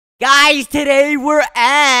Guys, today we're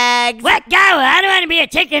eggs. What, go? I don't want to be a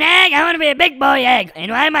chicken egg. I want to be a big boy egg.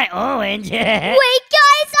 And why am I orange? Wait, guys,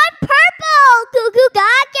 I'm purple. Cuckoo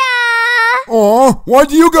gaga. Oh, why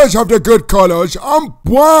do you guys have the good colors? I'm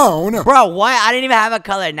brown. Bro, what? I didn't even have a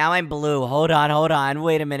color. Now I'm blue. Hold on.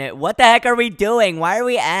 Wait a minute. What the heck are we doing? Why are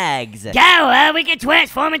we eggs? Go, we can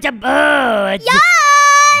transform into birds. Yes.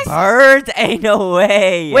 Birds? Ain't no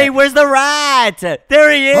way. Wait, where's the rat?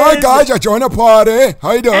 There he is. Hi guys, I joined a party.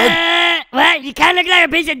 How you doing? What? You kind of look like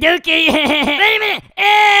a piece of dookie. Wait a minute.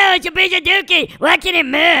 Ew, it's a piece of dookie. Why can it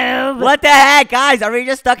move? What the heck, guys? Are we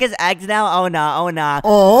just stuck as eggs now? Oh, no.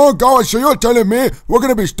 Oh, guys, so you're telling me we're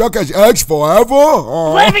gonna be stuck as eggs forever?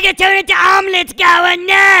 Oh. What if we get turned into omelets, Goa?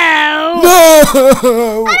 No! No! I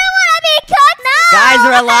don't want to be cooked now. Guys,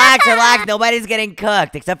 relax. Nobody's getting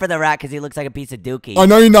cooked except for the rat because he looks like a piece of dookie. I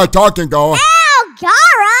know you're not talking, girl. Ew, Gara.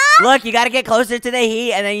 Look, you gotta get closer to the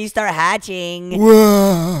heat and then you start hatching.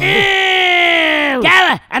 Whoa. Ew!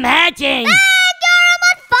 Goa, I'm hatching.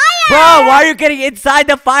 Bro, why are you getting inside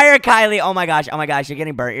the fire, Kylie? Oh my gosh, you're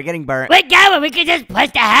getting burnt. Wait, Goa, we could just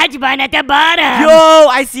press the hatch button at the bottom. Yo,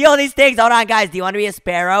 I see all these things. Hold on, guys. Do you want to be a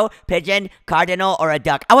sparrow, pigeon, cardinal, or a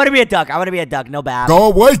duck? I want to be a duck. No bad.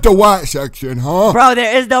 Go, where's the rat section, huh? Bro,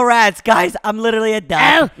 there is no rats. Guys, I'm literally a duck.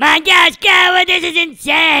 Oh my gosh, Goa, this is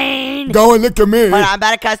insane. Go and look at me. Hold on, I'm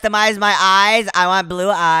about to customize my eyes. I want blue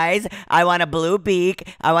eyes. I want a blue beak.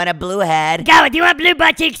 I want a blue head. Goa, do you want blue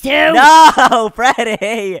butt cheeks too? No,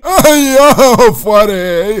 Freddy. Hey, yo,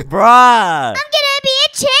 Freddy. Bruh. I'm gonna be a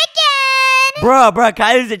chicken. Bruh,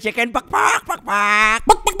 Kylie's a chicken. Go.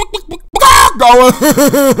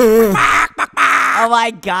 Oh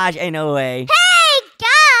my gosh, ain't no way. Hey,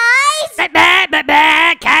 guys.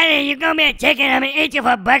 Kylie, you're gonna be a chicken. I'm gonna eat you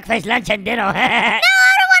for breakfast, lunch, and dinner. No, I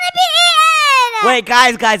don't want to be eaten. Wait,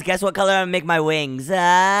 guys, guess what color I'm gonna make my wings?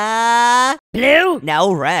 Blue?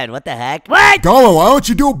 No, red. What the heck? What? Go, why don't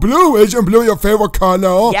you do blue? Isn't blue your favorite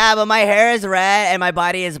color? Yeah, but my hair is red and my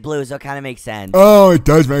body is blue, so it kind of makes sense. Oh, it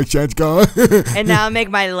does make sense, go. And now I make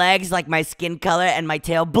my legs like my skin color and my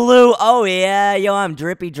tail blue. Oh yeah, yo, I'm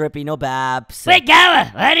drippy, no baps. Wait, Goa,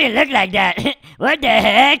 why do you look like that? What the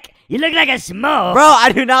heck? You look like a Smurf. Bro,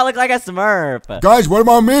 I do not look like a Smurf. Guys, what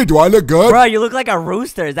about me? Do I look good? Bro, you look like a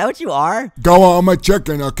rooster. Is that what you are? Go on, I'm a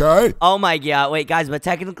chicken, okay? Oh my god. Wait, guys, but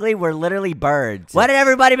technically we're literally birds. Why did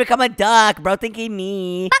everybody become a duck? Bro, thinking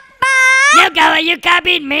me. No, Goa, you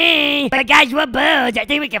copied me. But guys, we're birds. I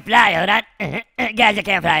think we can fly. Hold on. Guys, I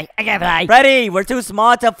can't fly. Freddy, we're too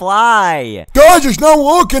small to fly. Guys, it's not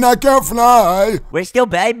working. I can't fly. We're still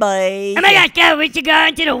babies. Oh my gosh, Goa, we should go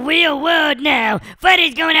into the real world now.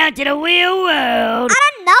 Freddy's going out to the real world. I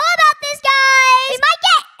don't know about this, guys. We might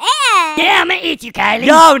get eaten. Yeah, I'm gonna eat you, Kylie.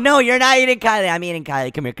 No, you're not eating Kylie. I'm eating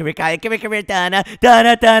Kylie. Come here, Kylie. Come here, Donna.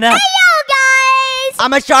 Donna. Hey, yo, guys.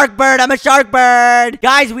 I'm a shark bird.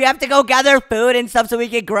 Guys, we have to go gather food and stuff so we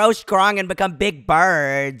can grow strong and become big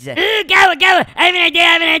birds. Ooh, Goa, I have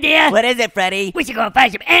an idea. What is it, Freddy? We should go and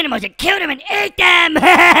find some animals and kill them and eat them.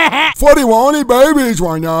 Freddy, we're only babies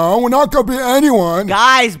right now. We're not gonna be anyone.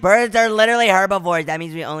 Guys, birds are literally herbivores. That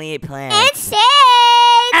means we only eat plants. It's seeds.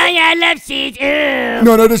 Oh yeah, I love seeds. Ooh.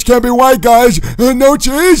 No, this can't be right, guys. No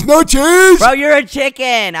cheese. Bro, you're a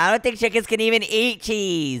chicken. I don't think chickens can even eat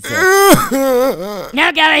cheese. No,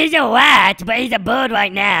 Goa, he's a rat, but he's a bird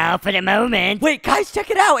right now for the moment. Wait, guys, check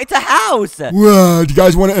it out. It's a house. Well, do you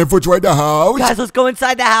guys want to infiltrate the house? Guys, let's go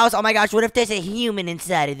inside the house. Oh my gosh, what if there's a human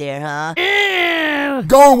inside of there, huh? Ooh.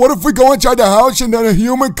 Go on, what if we go inside the house and then a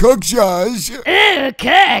human cooks us? Ooh,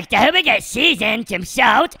 cooked. I hope I get seasoned. Some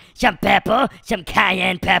salt, some pepper, some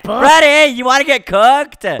cayenne pepper. Freddy, you want to get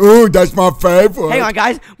cooked? Ooh, that's my favorite. Hang on,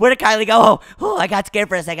 guys. Where did Kylie go? Oh, I got scared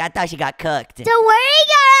for a second. I thought she got cooked. Don't worry,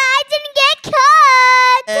 Gara. I didn't get cooked.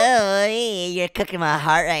 Oh, you're cooking my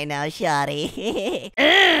heart right now, shawty.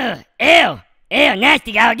 Ew,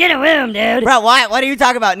 nasty Goa. Get a room, dude. Bro, what are you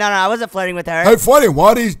talking about? No, I wasn't flirting with her. Hey, Freddy,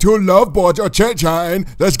 why these two lovebirds are chit-chatting?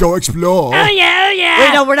 Let's go explore. Oh yeah.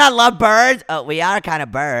 Wait, no, we're not lovebirds. Oh, we are kind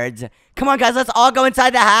of birds. Come on, guys, let's all go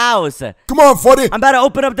inside the house. Come on, Freddy. I'm about to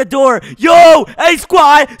open up the door. Yo, hey,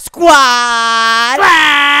 squad.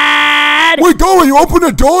 Wait, go, you open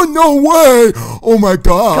the door? No way. Oh, my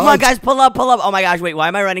God. Come on, guys, pull up. Oh, my gosh, wait, why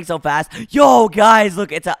am I running so fast? Yo, guys,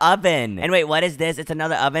 look, it's an oven. And wait, what is this? It's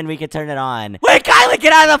another oven. We can turn it on. Wait, Kylie,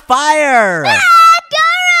 get out of the fire. Gara.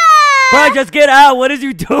 Bro, just get out. What is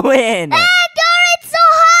you doing? Gara, it's so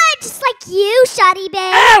hot. Just like you, shoddy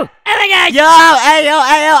babe. Oh, Oh my gosh. Yo, hey,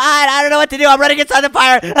 I don't know what to do. I'm running inside the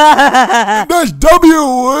fire. That's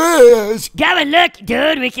W.S. Gara, look,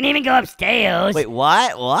 dude, we can even go upstairs. Wait,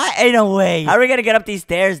 what? What? Ain't no way. How are we gonna get up these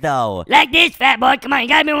stairs, though? Like this, fat boy. Come on, you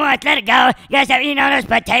gotta be more athletic, Gara. You guys have eaten all those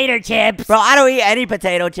potato chips. Bro, I don't eat any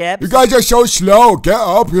potato chips. You guys are so slow. Get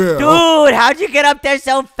up here. Dude, how'd you get up there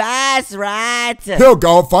so fast, rat? Here,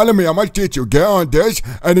 go. Follow me. I'm gonna teach you. Get on this,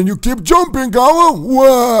 and then you keep jumping, Gara.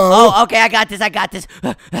 Wow. Oh, okay, I got this.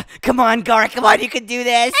 Come on, Gara, come on, you can do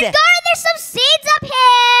this. Hey, Gara, there's some seeds up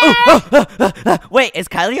here. Wait, is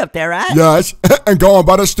Kylie up there, rat? Yes. And go. I'm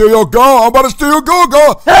about to steal your goal. I'm about to steal your goal,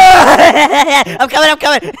 go. I'm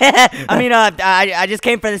coming. I mean, I just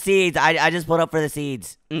came for the seeds. I just pulled up for the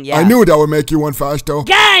seeds. Yeah. I knew that would make you one faster.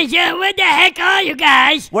 Guys, where the heck are you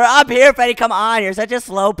guys? We're up here, Freddy. Come on, you're such a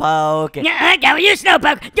slowpoke. Gara, you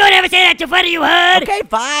slowpoke. Don't ever say that to Freddy, you heard? Okay,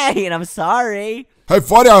 fine. I'm sorry. Hey,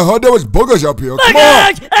 Freddy, I heard there was boogers up here. Come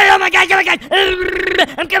on. Boogers! Oh my gosh, I'm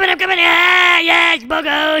coming. Ah, yes,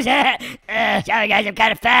 boogers. Sorry, guys, I'm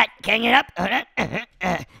kind of fat. Can you get up? Hold on.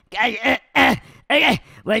 Guys, okay,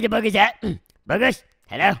 where's the boogers at? Boogers?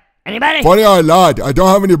 Hello? Anybody? Freddy, I lied. I don't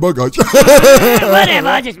have any boogers. Whatever,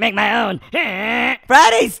 I'll just make my own.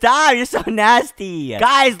 Freddy, stop. You're so nasty.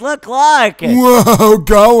 Guys, look. Whoa,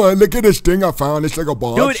 go. Look at this thing I found. It's like a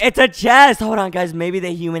box. Dude, it's a chest. Hold on, guys. Maybe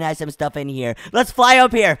the human has some stuff in here. Let's fly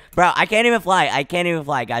up here. Bro, I can't even fly.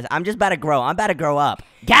 Guys. I'm just about to grow. I'm about to grow up.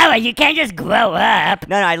 Gara, you can't just grow up.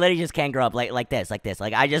 No, I literally just can't grow up. Like this.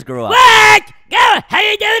 Like, I just grew up. What? Gara, how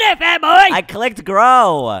you do that, fat boy? I clicked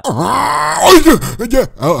grow.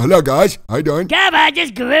 Oh, hello, guys. How you doing? Gara, I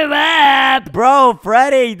just grew up. Bro,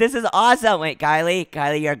 Freddy, this is awesome. Wait,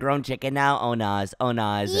 Kylie, you're a grown chicken now? Oh, Nas. Yes.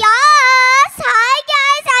 Hi,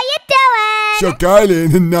 guys. How you doing? So,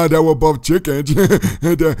 Kylie, now that we're both chickens,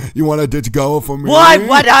 you want to ditch Gara for me? What? No.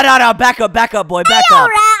 Back up, boy. Back Yo, up.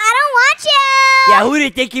 rat, I don't want you. Yeah, who do you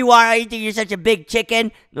think you are? You think you're such a big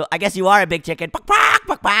chicken? Well, I guess you are a big chicken.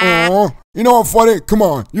 You know what, Freddy? Come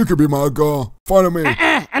on. You could be my girl. Follow me.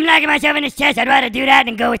 I'm locking myself in this chest. I'd rather do that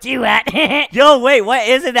than go with you, Rat. Yo, wait, what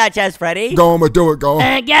is in that chest, Freddy? Go, I'm gonna do it, go.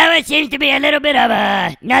 Gara seems to be a little bit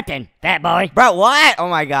of, nothing, fat boy. Bro, what? Oh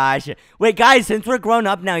my gosh. Wait, guys, since we're grown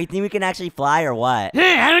up now, you think we can actually fly or what?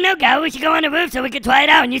 I don't know, Gara. We should go on the roof so we can try it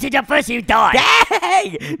out, and you should jump first so you die.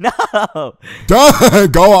 Dang! No!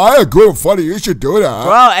 Dang, go. I agree with Freddy. You should do that.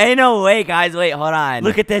 Bro, ain't no way, guys. Wait, hold on.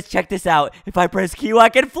 Look at this. Check this out. If I press Q, I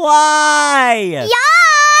can fly! Yes,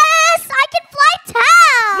 I can fly too.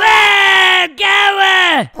 Whoa,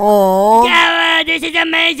 Gara! Aww. Gara, this is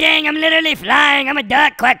amazing. I'm literally flying. I'm a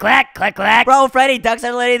duck. Quack, quack, quack, quack. Bro, Freddy, ducks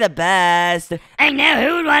are literally the best. I know.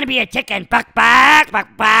 Who would want to be a chicken? Buck, buck, buck,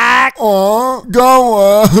 buck. Aw,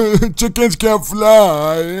 go. Chickens can't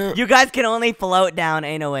fly. You guys can only float down.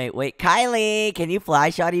 Ain't no way. Wait, Kylie, can you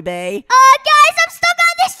fly, Shawty Bay? Guys, I'm stuck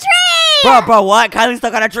on this tree. Bro, what? Kylie's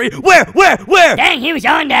stuck on a tree. Where? Dang, he was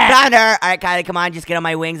on that. Found her. All right, Kylie, come on. Just get on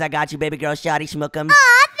my wings. I got you, baby girl. Shawty schmookums.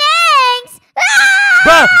 Aw, thanks.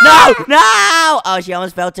 Bro, no! Oh, she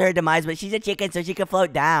almost fell to her demise, but she's a chicken, so she can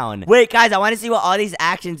float down. Wait, guys, I want to see what all these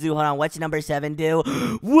actions do. Hold on, what's number 7 do?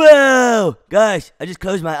 Whoa! Gosh, I just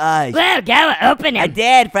closed my eyes. Whoa, Gara, open I him.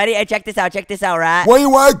 did, Freddy. Hey, check this out, rat. Where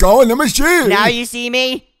you at, go? Let me see. Now you see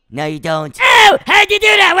me? No, you don't. Oh, how'd you do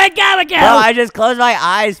that? Where'd Gara go? Bro, I just closed my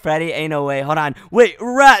eyes, Freddy. Ain't no way. Hold on. Wait,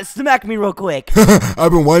 rat, smack me real quick.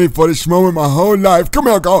 I've been waiting for this moment my whole life. Come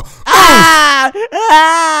here, go. I'm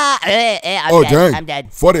dead. Dang. I'm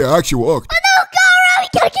dead. Freddy actually worked. Oh no, Gara, we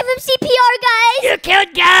gotta give him CPR, guys. You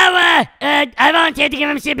killed Gara. I volunteered to give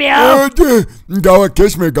him CPR. Go,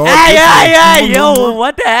 kiss me, go. Hey, yo,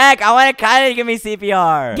 what the heck? I want Kylie to give me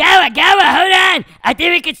CPR. Gara, hold on. I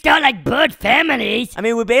think we could start like bird families. I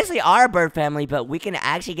mean, we basically are a bird family, but we can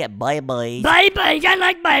actually get bye-byes. Bye-byes. I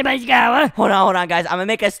like bye-byes, Gara. Hold on, guys. I'm gonna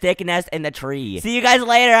make a stick nest in the tree. See you guys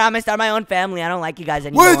later. I'm gonna start my own family. I don't like you guys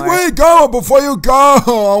anymore. Wait, go. Before you go,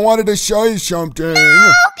 I wanted to show you something.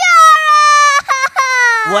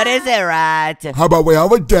 What is it, rat? How about we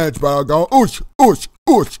have a dance battle, go? Oosh, oosh,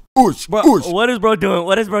 oosh, oosh, Bro, oosh. what is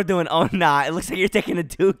bro doing? Oh, nah. It looks like you're taking a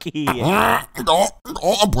dookie.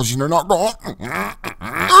 I'm pushing it out, go.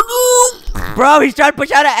 Bro, he's trying to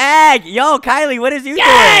push out an egg. Yo, Kylie, what is you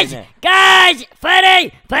doing? Guys,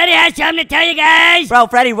 Freddy has something to tell you guys. Bro,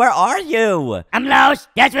 Freddy, where are you? I'm lost.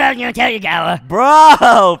 That's what I was gonna tell you, Gara.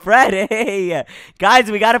 Bro, Freddy. Guys,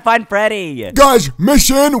 we gotta find Freddy. Guys,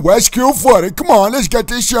 mission rescue Freddy. Come on, let's get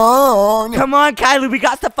this on. Come on, Kylie, we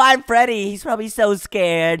got to find Freddy. He's probably so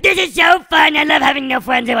scared. This is so fun. I love having no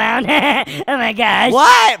friends around. Oh my gosh.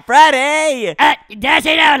 What? Freddy? Did I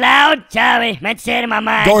say that out loud? Sorry, meant to say it in my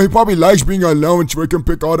mind. Go, he probably likes being eating alone so we can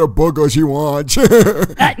pick all the boogers he wants.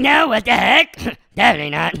 No, what the heck? Definitely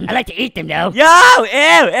not. I like to eat them, though. Yo,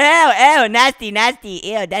 ew, nasty,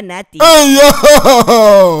 ew, that nasty. Hey,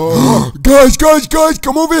 yo! Guys,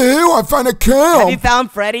 come over here. I found a Have you camp.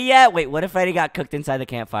 found Freddy yet? Wait, what if Freddy got cooked inside the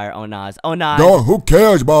campfire? Oh, Nas. No, who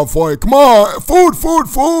cares about food? Come on,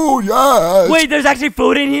 food, yes. Wait, there's actually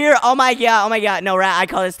food in here? Oh my god. No, Rat, I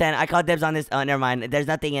call this 10. I call dibs on this. Oh, never mind. There's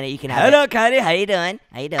nothing in it. You can have Hello, it. Kylie. How you doing?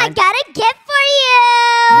 I got a gift for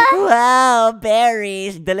you. Wow,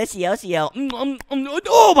 berries. Delicioso.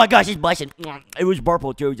 Oh my gosh, he's blushing. It was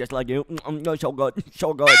purple too, just like you. So good.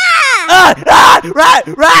 So good. Right,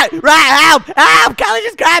 help! Kylie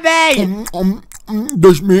just grabbed me!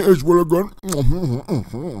 This meat is really good.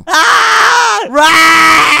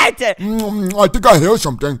 Right! I think I hear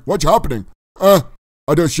something. What's happening? I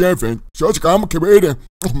don't see anything. So it's okay, I'm gonna keep eating.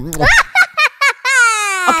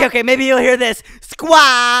 Okay, maybe you'll hear this. Squad!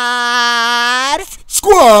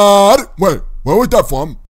 Squad! Wait, where was that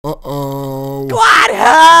from? Uh-oh. Squad,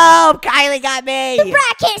 help! Kylie got me! The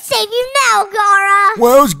brat can't save you now, Gara.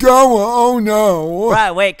 Where's going? Oh no. Right,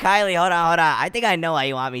 wait, Kylie, hold on. I think I know why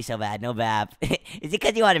you want me so bad. No bap. Is it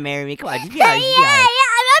because you want to marry me? Come on, just be honest. Yeah.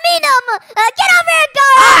 Get over here,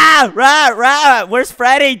 Gara. Right. Where's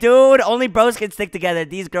Freddy, dude? Only bros can stick together.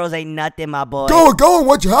 These girls ain't nothing, my boy. Go on,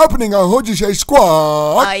 what's happening? I heard you say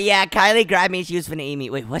squad. Yeah, Kylie grabbed me and she was finna eat me.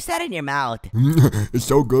 Wait, what's that in your mouth? It's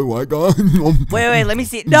so good, white guy. Wait, let me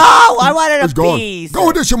see. No, I wanted It's a gone. piece.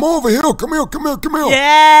 Go, there's some over here. Come here.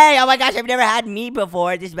 Yay! Oh my gosh, I've never had meat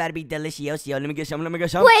before. This is about to be delicioso. Let me get some. Wait,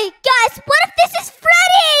 guys, what if this is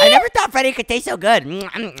Freddy? I never thought Freddy could taste so good.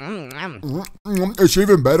 It's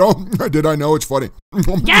even better. Did I know it's funny?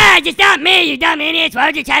 Guys, it's not me, you dumb idiots. Why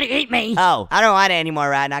would you try to eat me? Oh, I don't want it anymore,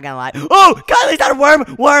 Rat. Not gonna lie. Oh, Kylie's got a worm.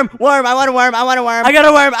 I want a worm. I got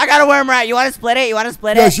a worm, Rat. You want to split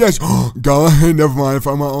it? Yes. God, never mind. I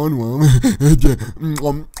found my own one.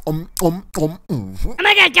 Oh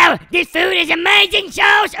my god, go! This food is amazing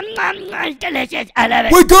sauce! It's delicious. I love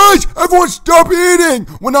it. Wait, guys! Everyone stop eating!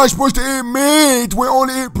 We're not supposed to eat meat. We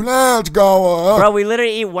only eat plants, Gara. Bro, we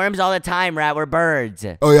literally eat worms all the time, Rat. We're birds.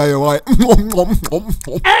 Oh, yeah, you're right.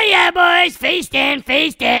 Oh yeah, boys! Feasting!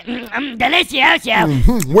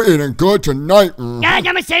 Delicioso! We're eating good tonight. Guys, I'm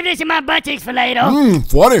gonna save this in my butt cheeks for later.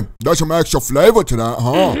 Funny. There's some extra flavor to that,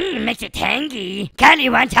 huh? Makes it tangy. Kylie,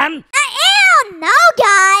 you want some? No,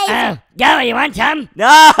 guys. Oh, Gara, you want some?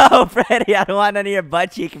 No, Freddy, I don't want none of your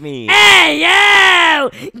butt cheek meat. Hey, yo!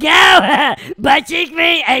 Gara! Butt cheek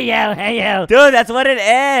me? Hey, yo. Dude, that's what it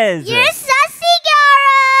is. You're sussy, Gara.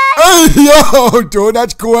 Hey, yo, dude,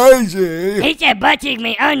 that's crazy. He said butt cheek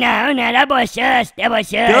me. Oh no, that boy sus. Dude,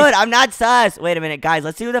 I'm not sus. Wait a minute, guys.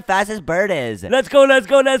 Let's see who the fastest bird is. Let's go.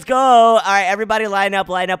 All right, everybody line up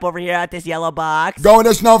over here at this yellow box. Go,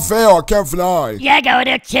 that's not fair. I can't fly. Yeah, Gara,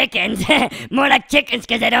 they're chickens. More like chickens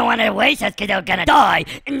because they don't want to waste us because they're gonna die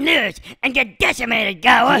and lose and get decimated,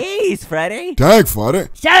 Gara. Jeez, Freddy. Thanks, Freddy.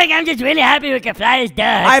 Sorry, I'm just really happy we can fly this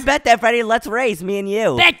dust. I bet that, Freddy. Let's race, me and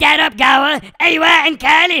you. Bet that up, Gara. Hey, you and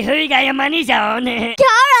Kylie, who you got your money's on? Gara,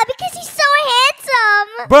 because he's so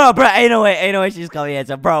handsome. Bro, ain't no way she's coming in.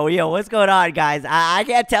 So, bro, yo, what's going on, guys? I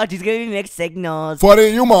can't tell. She's giving me mixed signals. Freddy,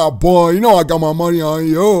 you my boy. You know I got my money on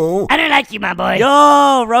you. I don't like you, my boy.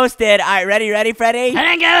 Yo, roasted. All right, ready, Freddy? Hold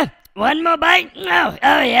on, Gara. One more bite? No.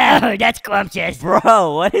 Oh, yeah. That's scrumptious.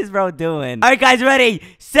 Bro, what is bro doing? All right, guys, ready,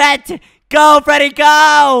 set, go, Freddy, go!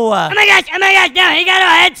 Oh my gosh, no, he got a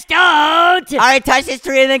head start. All right, touch this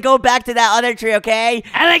tree and then go back to that other tree, okay?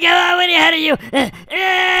 I'm gonna go already ahead of you.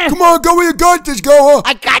 Come on, go. You got this, go.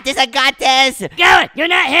 I got this. Go, you're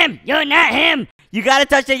not him. You gotta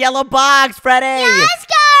touch the yellow box, Freddy. Yes,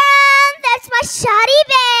 Gara. That's my shawty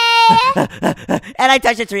babe. And I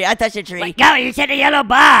touched the tree. Wait, go, you said the yellow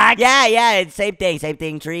box. Yeah, it's same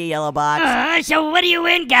thing, tree, yellow box. So what do you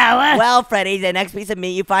win, Gara? Well, Freddy, the next piece of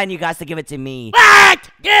meat you find, you got to give it to me. What?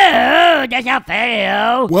 Dude, that's not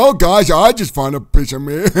fair. Well, guys, I just found a piece of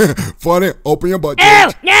meat. Freddy, open your butt.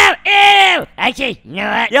 Ew. Actually, you know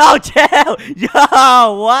what? Yo, chill. Yo,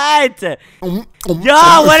 what? Yo,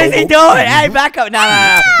 what is he doing? Hey, back up. No.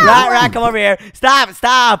 Rat, come over here. Stop.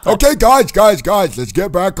 Okay, guys, let's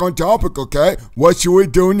get back on topic, okay? What should we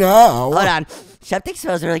do now? Hold on. Something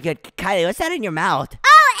smells really good. Kylie, what's that in your mouth?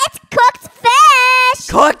 Oh, it's cooked fish.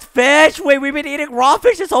 Cooked fish? Wait, we've been eating raw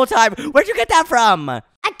fish this whole time. Where'd you get that from?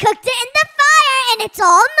 I cooked it in the fire, and it's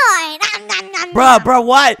all mine. Bro,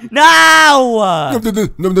 what? No!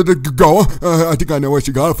 Go. I think I know where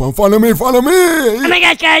she got it from. Follow me. Oh my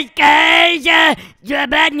gosh, guys,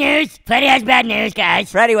 bad news. Freddy has bad news,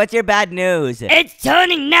 guys. Freddy, what's your bad news? It's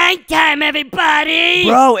turning nighttime, everybody.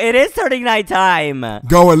 Bro, it is turning nighttime.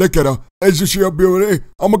 Go and look at her. Isn't she a beauty?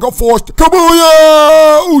 I'm gonna go first.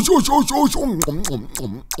 Kabooyah! Oosh, oosh, oosh,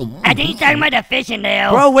 oosh. I think he's talking about the fish in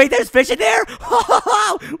there. Bro, wait, there's fish in there?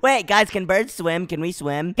 Wait, guys, can birds swim? Can we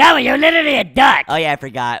swim? Gara, you're literally a duck. Oh, yeah, I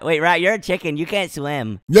forgot. Wait, right, you're a chicken. You can't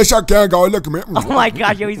swim. Yes, I can, guy. Look at me. Oh, my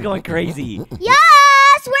gosh, yo, he's going crazy.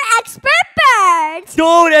 Yes, we're expert birds.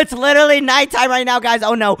 Dude, it's literally nighttime right now, guys.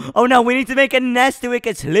 Oh, no. Oh, no, we need to make a nest so we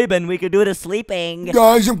can sleep and we can do the sleeping.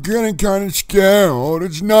 Guys, I'm getting kind of scared.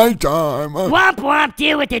 It's nighttime. Womp womp,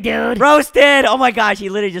 deal with it, dude. Roasted. Oh, my gosh, he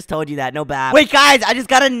literally just told you that. No bad. Wait, guys, I just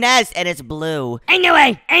got a nest and it's blue. Ain't no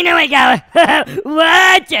way, Gara.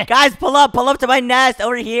 What? Guys, pull up to my nest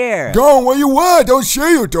over here. Go, where you at? Don't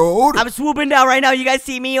see you, dude. I'm swooping down right now. You guys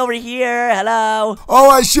see me over here? Hello. Oh,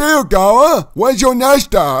 I see you, Gara. Where's your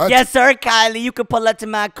nest at? Yes, sir, Kylie. You can pull up to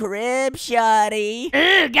my crib, shawty.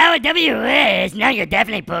 Ooh, Gara WS. Now you're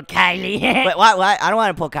definitely poor Kylie. Wait, what? I don't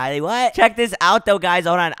want to pull Kylie. What? Check this out, though, guys.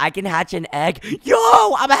 Hold on. I can hatch an egg. Yo,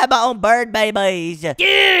 I'm gonna have my own bird babies.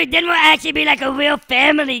 Dude, then we'll actually be like a real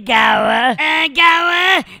family, Gara.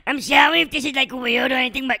 Gara, I'm sorry if this is like weird or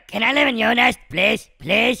anything, but can I live in your nest, please?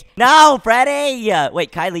 Please? No, Freddy.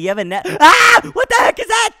 Wait, Kylie, you have a nest. Ah! What the heck is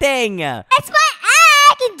that thing? It's my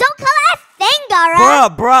egg. Don't call it a thing, Gara.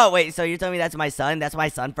 Bro. Wait, so you're telling me that's my son? That's my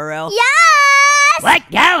son for real? Yes. What,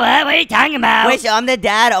 Gara? What are you talking about? Wait, so I'm the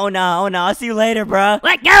dad? Oh, no. I'll see you later, bro.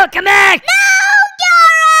 What, Gara, come back! No,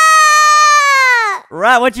 Gara.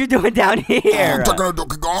 Right, what you doing down here?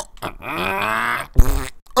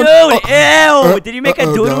 Dude, ew! Did you make a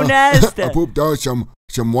doodle nest? I pooped out some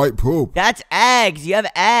white poop. That's eggs. You have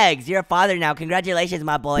eggs. You're a father now. Congratulations,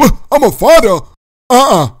 my boy. I'm a father?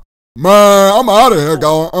 Man, I'm out of here,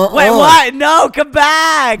 going. Wait, what? No, come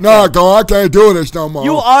back. Nah, go. I can't do this no more.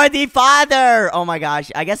 You are the father. Oh my gosh.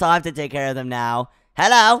 I guess I'll have to take care of them now.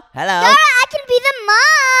 Hello. Gara, I can be the mom.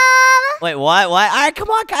 Wait, what? All right, come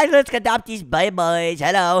on, Kylie. Let's adopt these babies.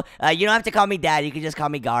 Hello. You don't have to call me dad. You can just call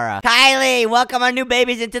me Gara. Kylie, welcome our new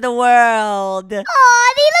babies into the world.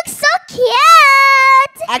 Aw, they look so cute.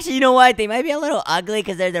 Actually, you know what? They might be a little ugly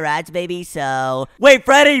because they're the rat's baby, so... Wait,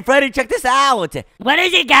 Freddy, check this out. What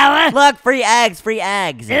is it, Gara? Look, free eggs.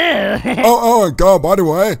 Ooh. Oh, God, by the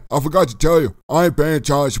way, I forgot to tell you. I ain't paying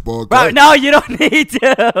child support. Bro, no, you don't need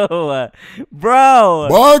to. Bro.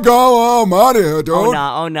 Bye, Gara. I'm out of here, dude.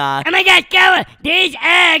 Oh, nah. Oh my gosh, Gara, these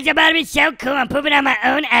eggs are about to be so cool. I'm pooping on my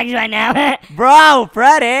own eggs right now. Bro,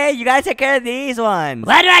 Freddy, you gotta take care of these ones.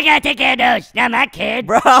 Why do I gotta take care of those? Not my kid.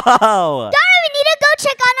 Bro. Gara, we need to go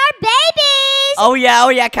check on our babies. Oh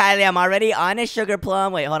yeah, Kylie. I'm already on a sugar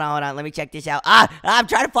plum. Wait, hold on. Let me check this out. I'm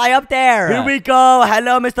trying to fly up there. Here we go.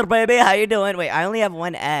 Hello, Mr. Baby. How you doing? Wait, I only have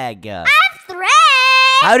one egg. I have 3.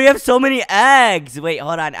 How do you have so many eggs? Wait,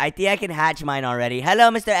 hold on. I think I can hatch mine already.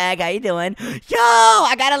 Hello, Mr. Egg. How you doing? Yo,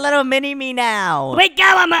 I got a little mini-me now. Wait,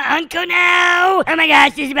 Gara, I'm an uncle now. Oh my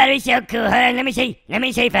gosh, this is about to be so cool. Hold on, let me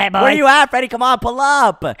see, fat boy. Where you at, Freddy? Come on, pull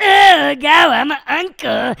up. Oh, Gara, I'm an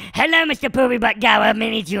uncle. Hello, Mr. Poopy Butt Gara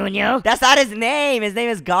Mini Jr. That's not his name. His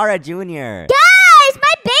name is Gara Jr. Guys,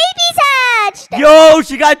 my baby's hatched. Yo,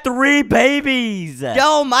 she got 3 babies.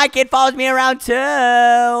 Yo, my kid follows me around too.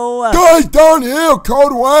 Guys, down here,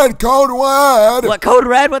 code red. What, code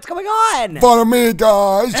red? What's going on? Follow me,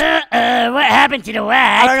 guys. What happened to the I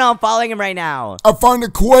wax? don't know. I'm following him right now. I found the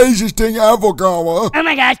craziest thing ever, Gara. Oh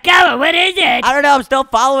my gosh, Gara, what is it? I don't know. I'm still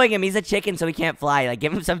following him. He's a chicken, so he can't fly. Like,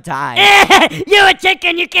 give him some time. You a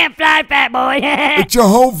chicken, you can't fly, fat boy. It's a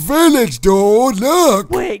whole village, dude. Look.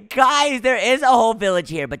 Wait, guys, there is a whole village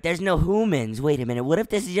here, but there's no humans. Wait a minute. What if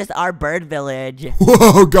this is just our bird village?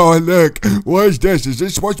 Whoa, God, look. What is this? Is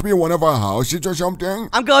this supposed to be one of our houses or something?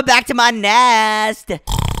 I'm going back to my nest.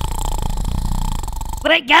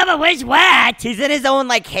 Wait, Gara, where's Wat? He's in his own,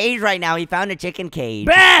 like, cage right now. He found a chicken cage.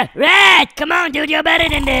 Bruh, Rat, come on, dude, you're better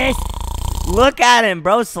than this. Look at him,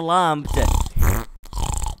 bro, slumped.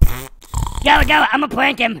 Gara, I'ma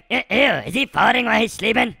prank him. Ew, is he farting while he's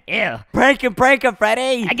sleeping? Ew. Prank him,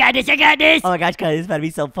 Freddy. I got this. Oh my gosh, guys, this is about to be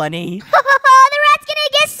so funny. The rat's gonna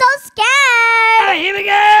get so scared. Oh, here we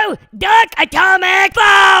go. Duck atomic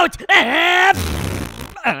boat.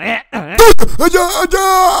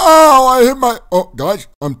 Oh, I hit my... Oh, guys,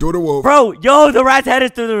 I'm through the roof. Bro, yo, the rat's head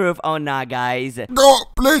is through the roof. Oh, nah, guys. Go,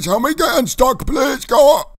 please, help me get unstuck, please.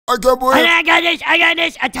 Go. I can't breathe. I got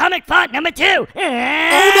this. Atomic font number 2. Oh,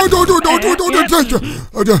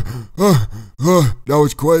 no, that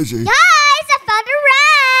was crazy. Guys, I found a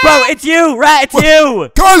rat. Bro, it's you, rat, it's you.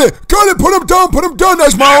 Kylie, put him down.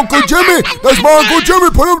 That's my Uncle Jimmy.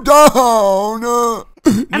 Put him down.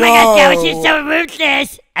 Oh my God, Gara, she's so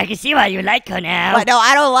ruthless. I can see why you like her now. What? No,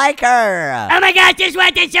 I don't like her. Oh my gosh, this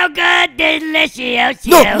one is so good. Delicious.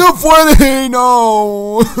 No, Freddy,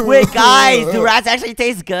 no. Wait, guys, do rats actually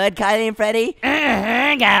taste good, Kylie and Freddy?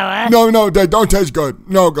 Gara. No, they don't taste good.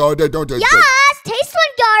 No, God, they don't taste good. Yes, taste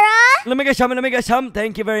one, Gara. Let me get some.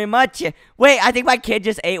 Thank you very much. Wait, I think my kid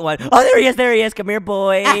just ate one. Oh, there he is. Come here,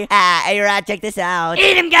 boy. Hey, rat, check this out.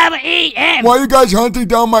 Eat him, Gara, eat him. Why are you guys hunting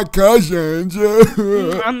down my cousins?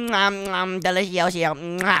 Delicious.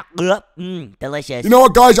 Delicious. You know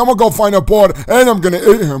what, guys? I'm gonna go find a bird and I'm gonna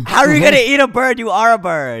eat him. How are you gonna eat a bird? You are a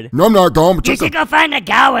bird. No, I'm not going. You should go find a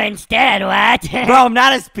Gara instead, what? Bro, I'm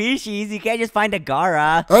not a species. You can't just find a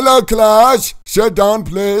Gara. Hello, class. Sit down,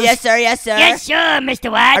 please. Yes, sir. Yes, sure,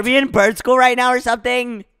 Mr. Watt. Are we in bird school right now or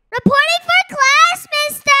something? Reporting for class,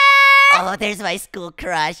 mister. Oh, there's my school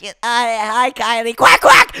crush. Hi, Kylie. Quack,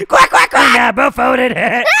 quack, quack, quack, quack. Yeah, both voted.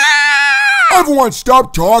 Everyone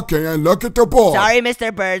stop talking and look at the board. Sorry,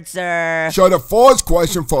 Mr. Bird, sir. So the first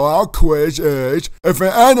question for our quiz is, if an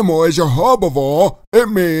animal is a herbivore, it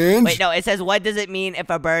means... Wait, no, it says, what does it mean if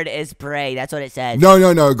a bird is prey? That's what it says.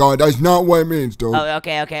 No, God, that's not what it means, dude. Oh,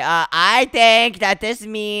 okay. I think that this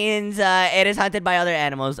means it is hunted by other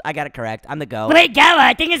animals. I got it correct. I'm the goat. Wait, Gara,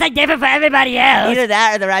 I think it's like different for everybody else. Either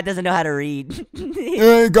that or the rat doesn't know how to read.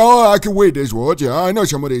 There you go, I can read these words. Yeah, I know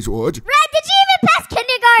some of these words. Red, did you even pass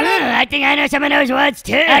kindergarten? I think I know some of those words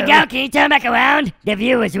too. Gal, can you turn back around? The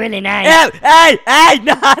view was really nice. Hey,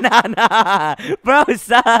 nah. Bro,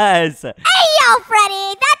 sus. Hey, yo,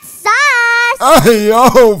 Freddy, that's sus. Hey,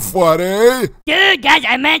 yo, Freddy. Dude, guys,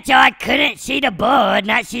 I meant so I couldn't see the board,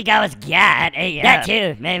 not see Gala's gat. That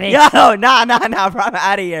too, maybe. Yo, nah, bro, I'm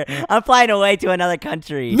out of here. I'm flying away to another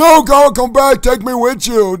country. No, go, come back, take me with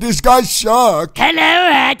you. These guys suck. Hello,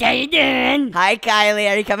 Rat, how you doing? Hi, Kylie.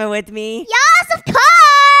 Are you coming with me? Yes, of course.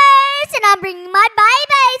 And I'm bringing my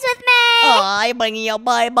bye-byes with me. Oh, I'm bringing your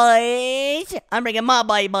bye-byes. I'm bringing my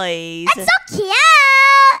bye-byes. That's so cute.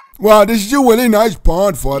 Wow, this is a really nice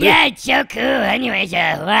pond, Freddy. Yeah, it's so cool. Anyways,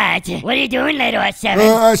 what are you doing later at 7?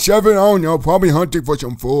 At 7, I don't know, probably hunting for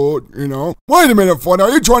some food, you know. Wait a minute, Freddy,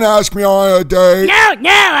 are you trying to ask me on a date? No,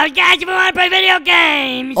 I was asking if we want to play video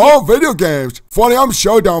games. Oh, video games. Freddy, I'm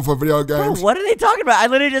so down for video games. Bro, what are they talking about? I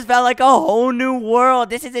literally just felt like a whole new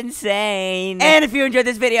world. This is insane. And if you enjoyed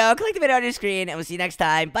this video, click the video on your screen, and we'll see you next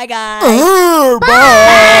time. Bye, guys.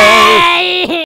 Bye.